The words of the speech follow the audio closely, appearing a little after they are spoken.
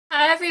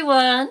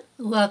everyone,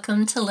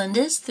 welcome to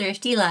Linda's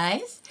Thrifty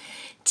Life.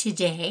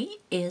 Today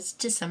is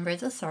December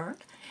the 3rd,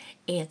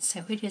 and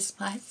so it is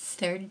my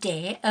third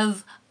day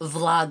of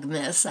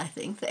Vlogmas, I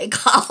think they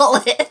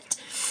call it.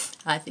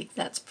 I think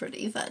that's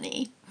pretty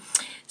funny.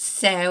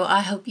 So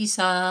I hope you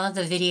saw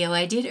the video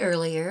I did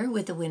earlier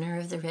with the winner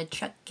of the red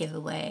truck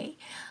giveaway.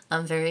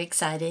 I'm very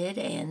excited,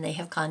 and they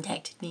have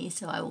contacted me,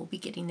 so I will be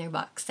getting their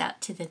box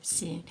out to them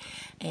soon,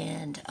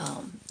 and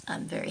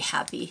I'm very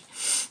happy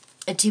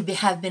to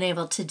have been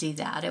able to do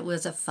that. It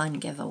was a fun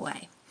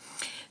giveaway.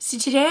 So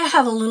today I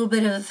have a little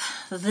bit of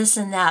this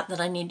and that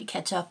I need to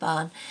catch up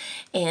on,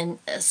 and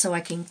so I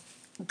can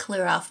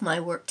clear off my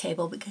work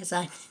table because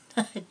I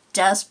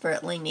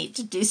desperately need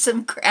to do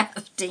some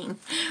crafting.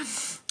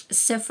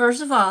 So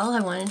first of all, I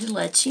wanted to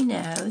let you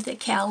know that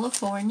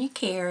California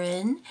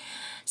Karen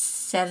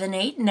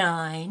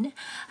 789,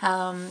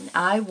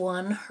 I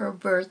won her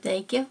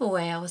birthday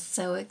giveaway. I was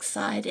so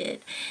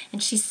excited,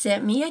 and she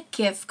sent me a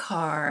gift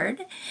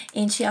card,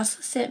 and she also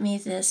sent me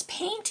this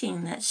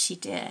painting that she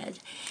did,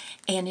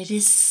 and it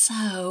is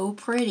so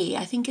pretty.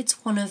 I think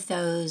it's one of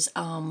those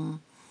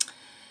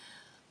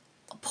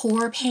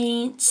pour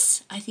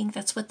paints. I think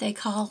that's what they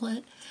call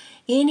it.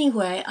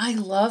 Anyway, I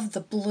love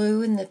the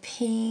blue and the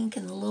pink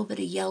and a little bit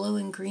of yellow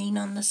and green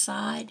on the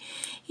side.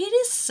 It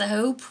is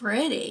so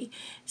pretty.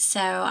 So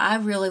I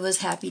really was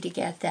happy to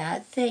get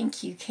that.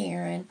 Thank you,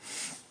 Karen.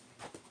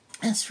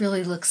 This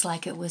really looks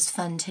like it was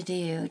fun to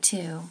do,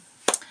 too.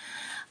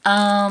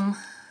 What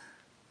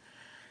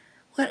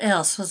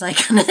else was I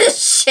going to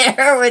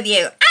share with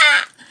you?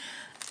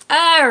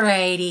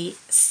 Alrighty.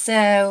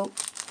 So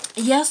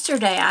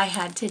yesterday I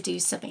had to do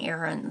some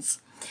errands.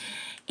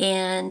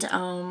 And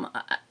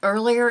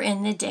earlier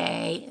in the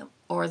day,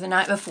 or the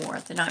night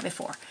before,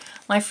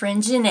 my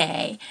friend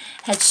Janae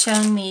had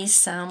shown me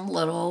some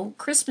little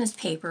Christmas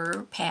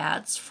paper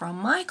pads from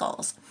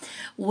Michael's.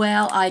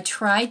 Well, I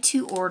tried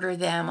to order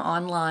them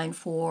online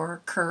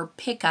for curb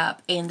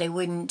pickup, and they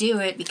wouldn't do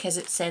it because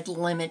it said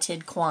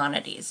limited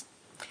quantities.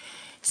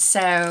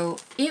 So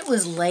it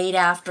was late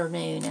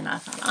afternoon, and I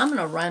thought, I'm going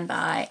to run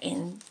by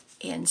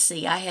and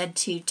see. I had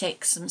to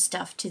take some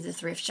stuff to the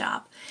thrift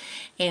shop,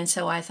 and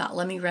so I thought,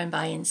 let me run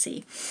by and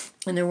see.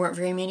 And there weren't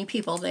very many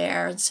people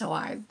there, and so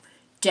I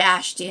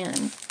dashed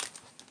in.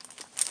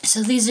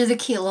 So these are the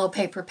cute little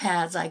paper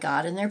pads I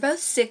got, and they're both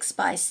 6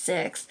 by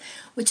 6,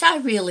 which I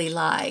really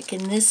like.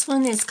 And this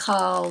one is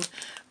called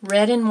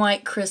Red and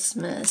White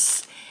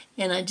Christmas,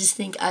 and I just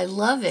think I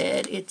love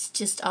it. It's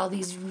just all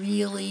these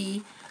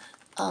really,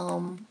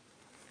 can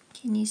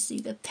you see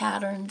the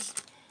patterns?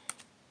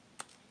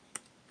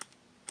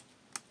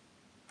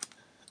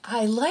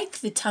 I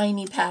like the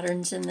tiny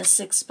patterns in the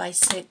 6 by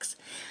 6.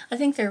 I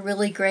think they're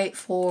really great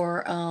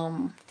for,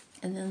 and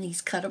then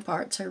these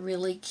cut-aparts are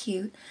really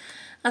cute.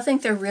 I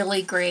think they're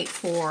really great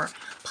for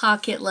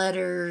pocket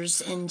letters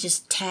and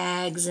just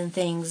tags and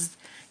things,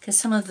 because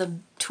some of the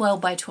 12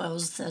 by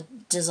 12s, the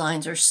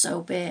designs are so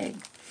big.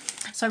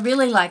 So I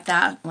really like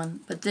that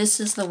one, but this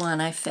is the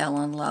one I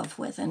fell in love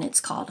with, and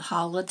it's called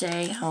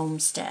Holiday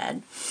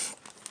Homestead.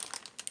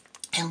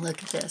 And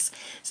look at this.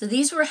 So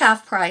these were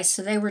half price,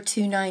 so they were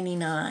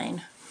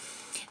 $2.99.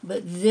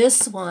 But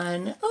this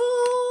one,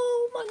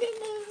 oh my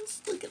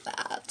goodness, look at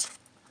that.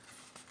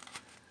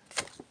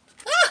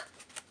 Ah!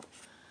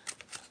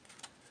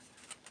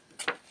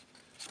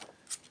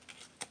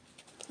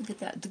 Look at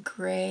that, the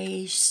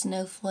gray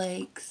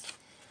snowflakes,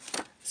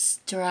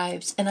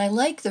 stripes. And I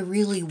like the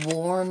really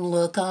worn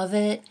look of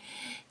it.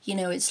 You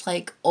know, it's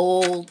like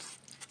old,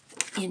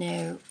 you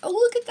know. Oh,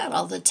 look at that,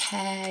 all the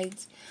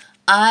tags.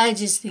 I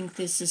just think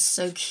this is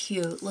so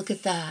cute. Look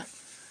at that.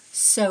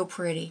 So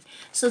pretty.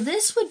 So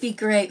this would be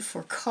great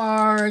for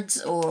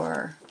cards,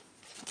 or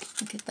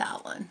look at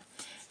that one.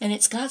 And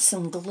it's got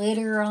some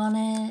glitter on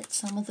it,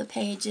 some of the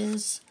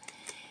pages.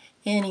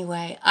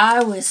 Anyway,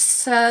 I was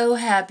so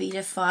happy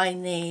to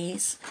find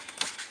these.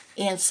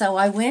 And so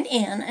I went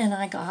in and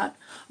I got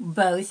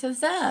both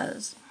of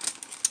those.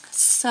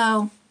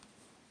 So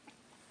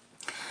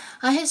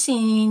I have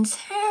seen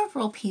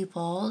several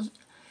people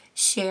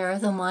share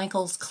the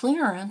Michael's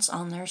clearance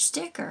on their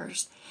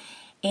stickers.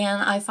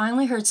 And I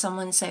finally heard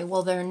someone say,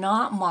 well, they're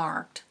not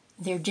marked.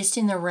 They're just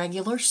in the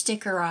regular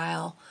sticker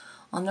aisle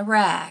on the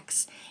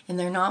racks, and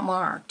they're not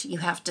marked. You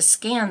have to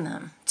scan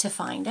them to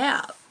find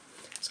out.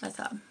 So I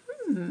thought,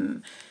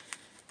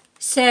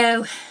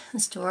 So the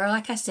store,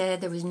 like I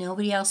said, there was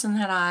nobody else in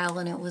that aisle,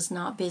 and it was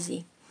not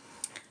busy.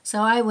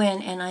 So I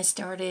went and I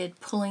started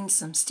pulling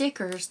some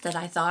stickers that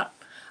I thought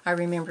I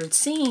remembered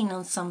seeing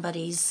on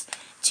somebody's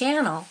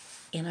channel.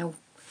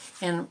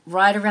 And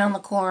right around the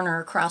corner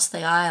across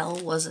the aisle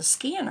was a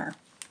scanner.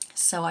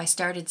 So I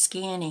started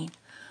scanning.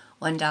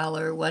 $1,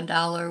 $1,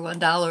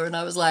 $1, and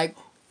I was like,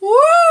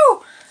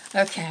 woo!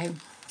 Okay,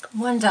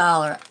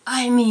 $1.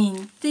 I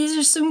mean, these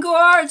are some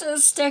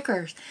gorgeous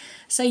stickers.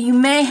 So you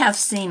may have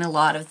seen a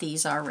lot of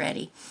these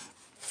already.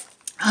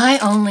 I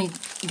only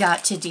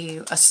got to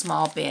do a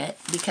small bit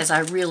because I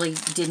really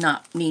did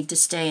not need to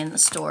stay in the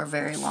store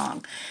very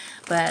long.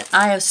 But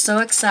I was so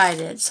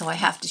excited, so I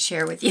have to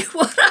share with you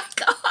what I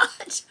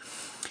got.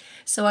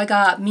 So I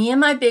got Me and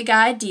My Big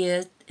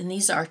Idea, and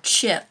these are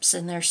chips,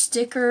 and they're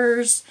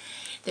stickers.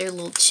 They're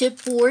little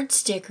chipboard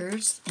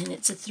stickers, and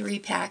it's a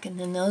 3-pack, and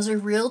then those are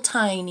real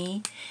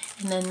tiny,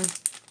 and then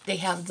they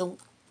have the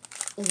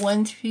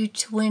 1 through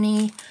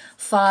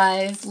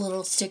 25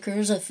 little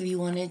stickers if you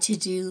wanted to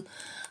do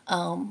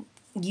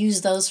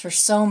use those for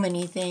so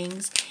many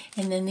things.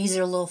 And then these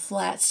are little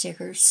flat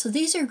stickers. So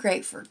these are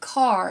great for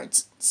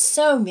cards,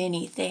 so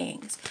many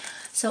things.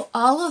 So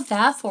all of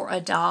that for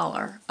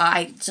 $1.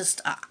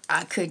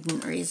 I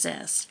couldn't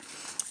resist.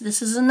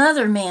 This is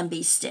another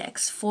Mambi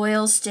Sticks,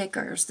 foil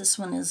stickers. This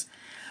one is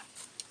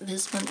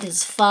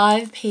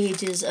 5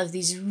 pages of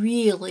these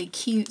really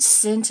cute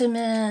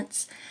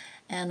sentiments.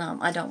 And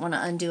I don't want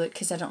to undo it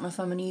because I don't know if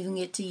I'm going to even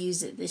get to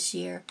use it this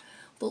year.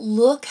 But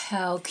look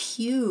how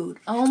cute.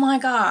 Oh my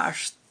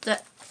gosh. $1.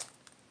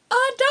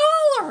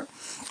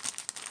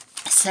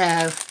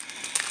 So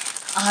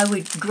I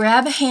would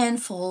grab a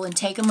handful and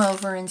take them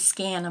over and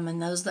scan them.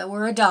 And those that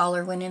were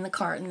 $1 went in the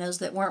cart. And those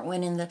that weren't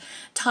went in the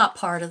top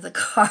part of the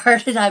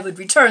cart. And I would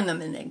return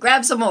them and then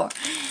grab some more.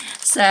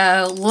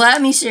 So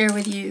let me share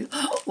with you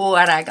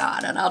what I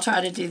got. And I'll try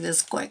to do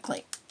this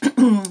quickly.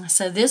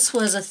 So this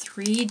was a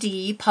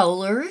 3D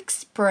Polar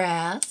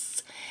Express.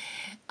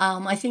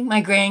 I think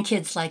my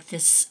grandkids like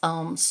this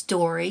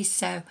story,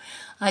 so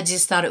I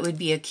just thought it would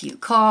be a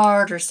cute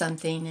card or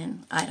something,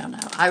 and I don't know.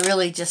 I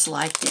really just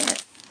liked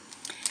it.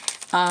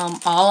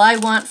 All I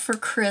Want for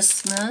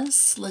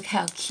Christmas. Look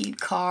how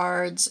cute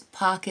cards,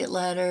 pocket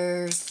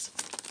letters.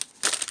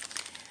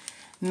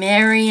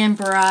 Merry and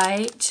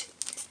Bright.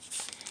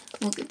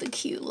 Look at the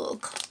cute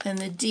little, and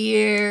the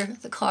deer,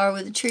 the car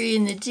with the tree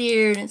and the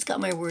deer, and it's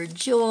got my word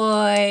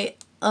joy.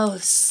 Oh,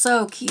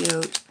 so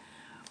cute.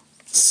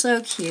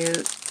 So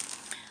cute.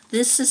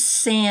 This is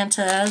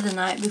Santa the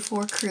night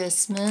before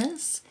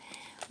Christmas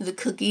with the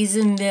cookies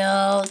and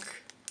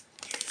milk.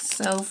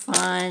 So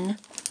fun.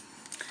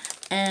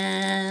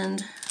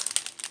 And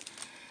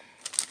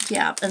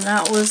yeah, and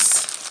that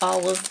was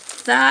all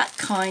of that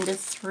kind of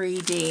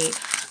 3D.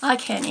 I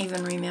can't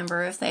even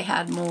remember if they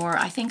had more.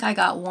 I think I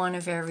got one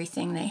of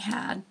everything they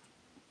had.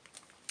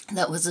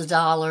 That was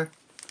 $1.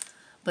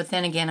 But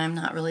then again, I'm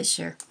not really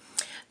sure.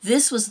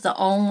 This was the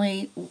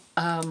only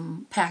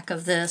pack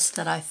of this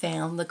that I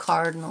found, the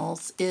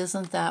Cardinals.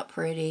 Isn't that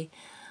pretty?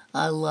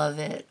 I love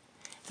it.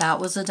 That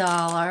was $1.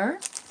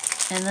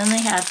 And then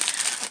they had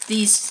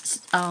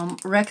these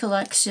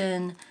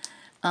Recollection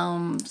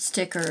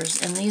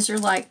stickers. And these are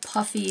like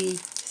puffy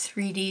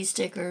 3D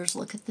stickers.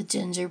 Look at the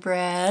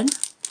gingerbread.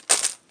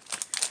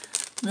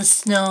 The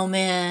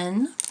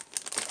snowman.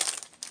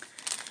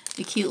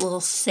 The cute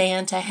little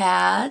Santa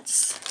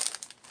hats.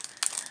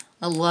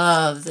 I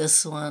love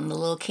this one, the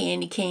little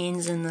candy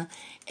canes and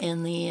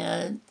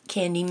the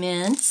candy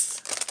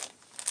mints.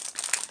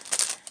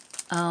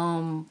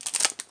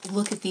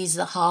 Look at these,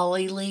 the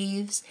holly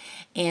leaves,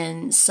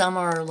 and some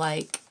are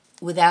like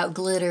without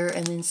glitter,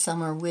 and then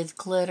some are with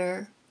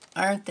glitter.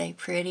 Aren't they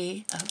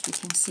pretty? I hope you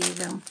can see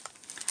them.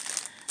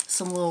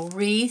 Some little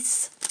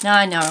wreaths. Now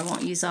I know I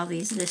won't use all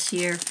these this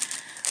year.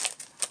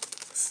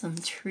 Some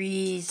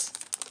trees.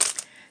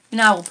 And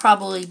I will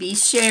probably be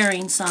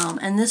sharing some.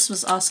 And this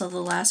was also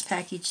the last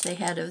package they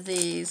had of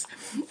these.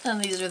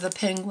 And these are the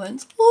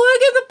penguins.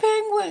 Look at the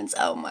penguins.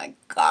 Oh my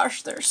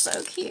gosh, they're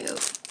so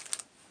cute.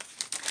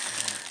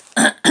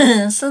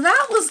 So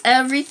that was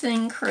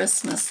everything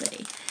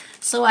Christmassy.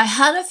 So I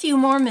had a few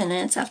more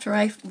minutes after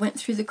I went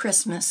through the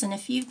Christmas. And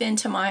if you've been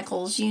to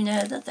Michael's, you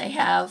know that they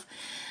have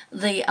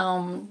the,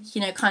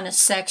 you know, kind of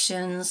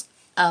sections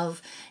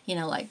of, you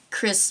know, like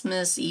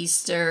Christmas,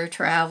 Easter,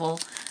 travel.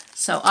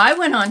 So I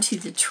went on to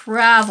the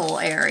travel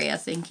area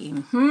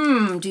thinking,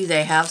 do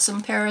they have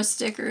some Paris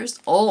stickers?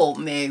 Oh,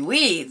 mais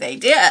oui, they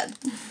did.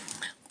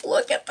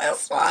 Look at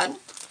this one.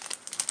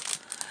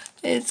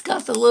 It's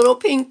got the little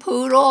pink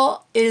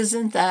poodle.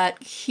 Isn't that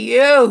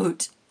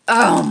cute?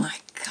 Oh my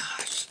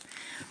gosh.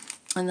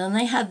 And then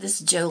they had this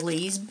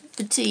Jolie's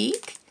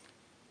Boutique.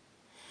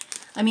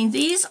 I mean,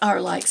 these are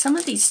like, some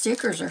of these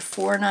stickers are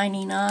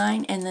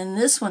 $4.99, and then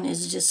this one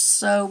is just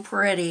so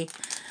pretty.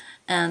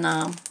 And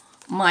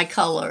my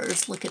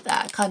colors, look at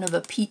that, kind of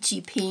a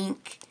peachy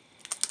pink.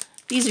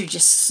 These are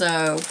just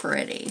so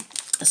pretty.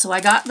 So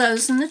I got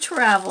those in the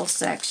travel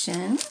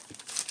section.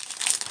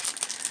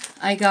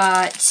 I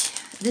got,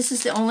 this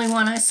is the only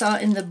one I saw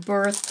in the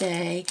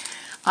birthday.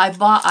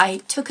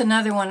 I took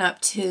another one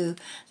up to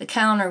the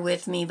counter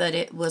with me, but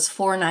it was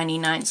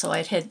 $4.99, so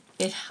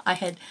I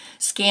had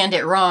scanned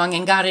it wrong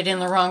and got it in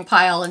the wrong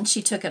pile, and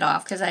she took it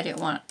off because I didn't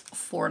want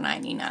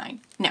 $4.99.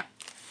 No,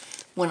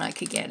 when I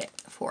could get it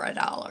for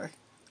 $1.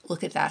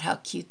 Look at that, how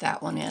cute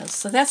that one is.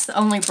 So that's the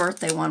only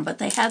birthday one, but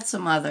they had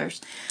some others.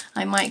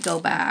 I might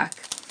go back.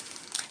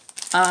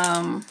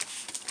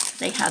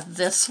 They had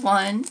this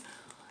one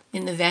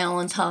in the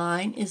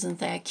Valentine. Isn't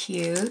that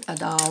cute?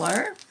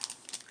 $1.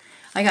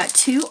 I got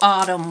 2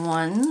 autumn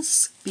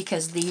ones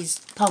because these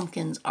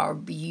pumpkins are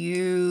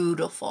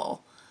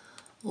beautiful.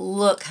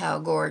 Look how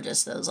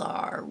gorgeous those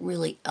are.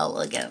 Really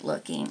elegant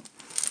looking.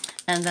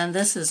 And then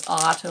this is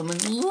autumn.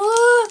 And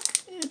look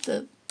at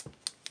the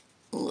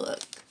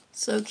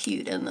So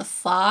cute. And the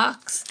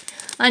fox.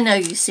 I know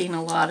you've seen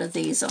a lot of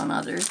these on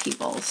other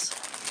people's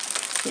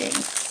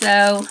things.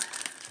 So,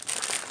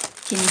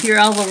 can you hear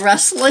all the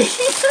rustling?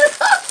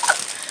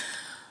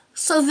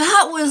 So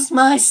that was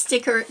my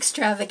sticker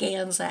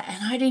extravaganza,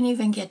 and I didn't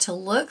even get to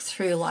look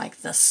through like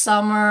the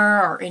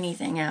summer or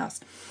anything else.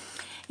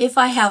 If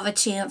I have a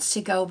chance to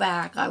go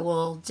back, I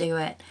will do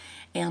it.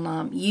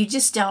 And you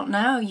just don't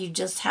know. You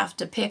just have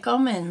to pick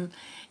them and,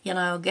 you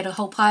know, get a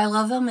whole pile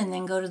of them and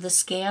then go to the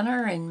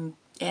scanner and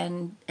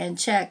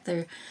check.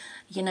 There,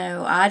 you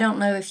know, I don't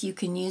know if you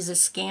can use a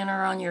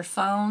scanner on your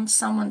phone.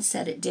 Someone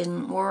said it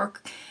didn't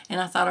work, and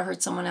I thought I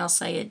heard someone else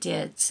say it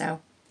did.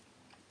 So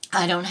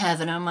I don't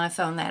have it on my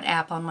phone, that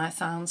app on my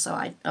phone, so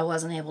I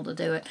wasn't able to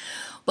do it.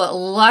 But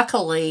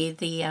luckily,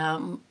 the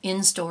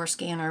in-store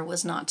scanner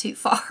was not too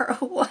far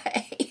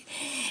away.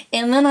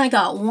 And then I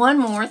got one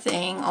more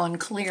thing on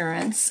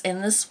clearance,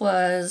 and this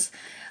was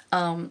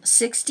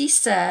 60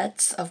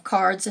 sets of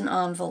cards and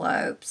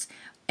envelopes,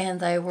 and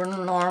they were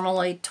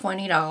normally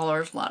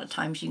 $20. A lot of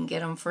times you can get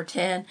them for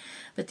 $10,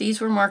 but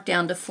these were marked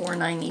down to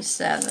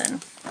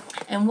 $4.97.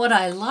 And what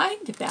I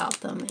liked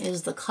about them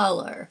is the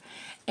color.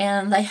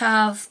 And they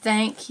have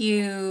thank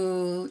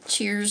you,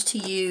 cheers to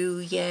you,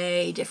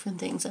 yay, different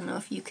things. I don't know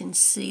if you can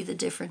see the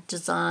different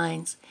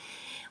designs.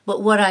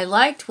 But what I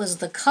liked was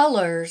the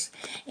colors,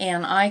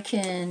 and I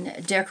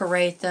can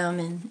decorate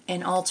them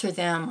and alter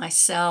them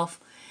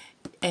myself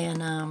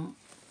and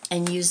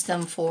use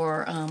them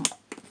for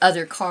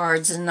other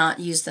cards and not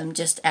use them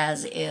just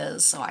as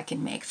is, so I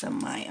can make them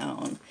my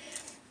own.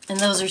 And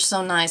those are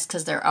so nice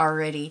because they're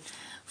already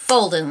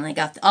folded and they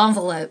got the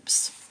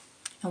envelopes,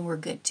 and we're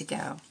good to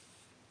go.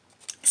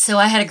 So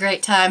I had a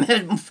great time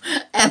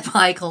at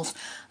Michael's.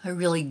 I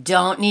really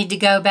don't need to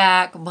go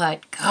back,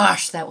 but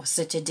gosh, that was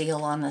such a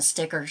deal on the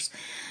stickers.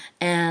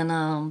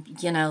 And,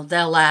 you know,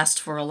 they'll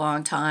last for a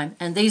long time.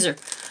 And these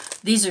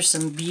are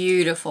some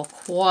beautiful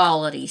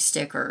quality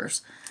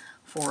stickers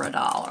for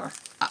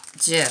 $1.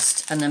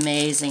 Just an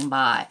amazing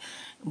buy.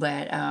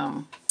 But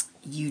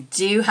you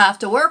do have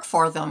to work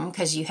for them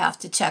because you have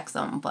to check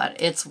them, but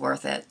it's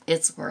worth it.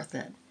 It's worth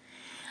it.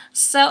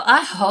 So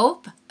I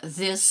hope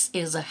this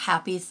is a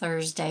happy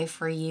Thursday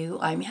for you.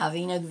 I'm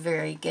having a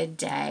very good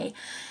day.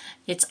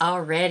 It's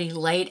already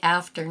late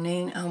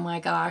afternoon. Oh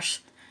my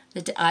gosh.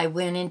 I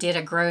went and did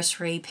a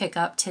grocery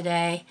pickup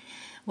today.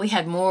 We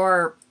had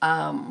more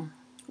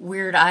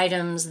weird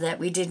items that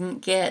we didn't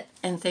get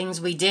and things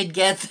we did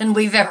get than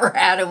we've ever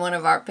had in one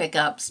of our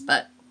pickups,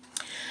 but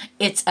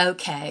it's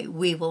okay.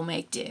 We will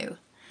make do.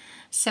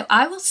 So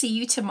I will see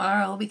you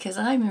tomorrow because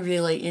I'm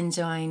really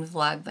enjoying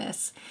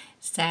Vlogmas.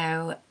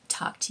 So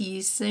talk to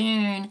you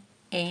soon,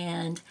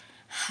 and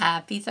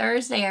happy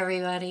Thursday,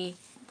 everybody.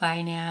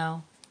 Bye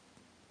now.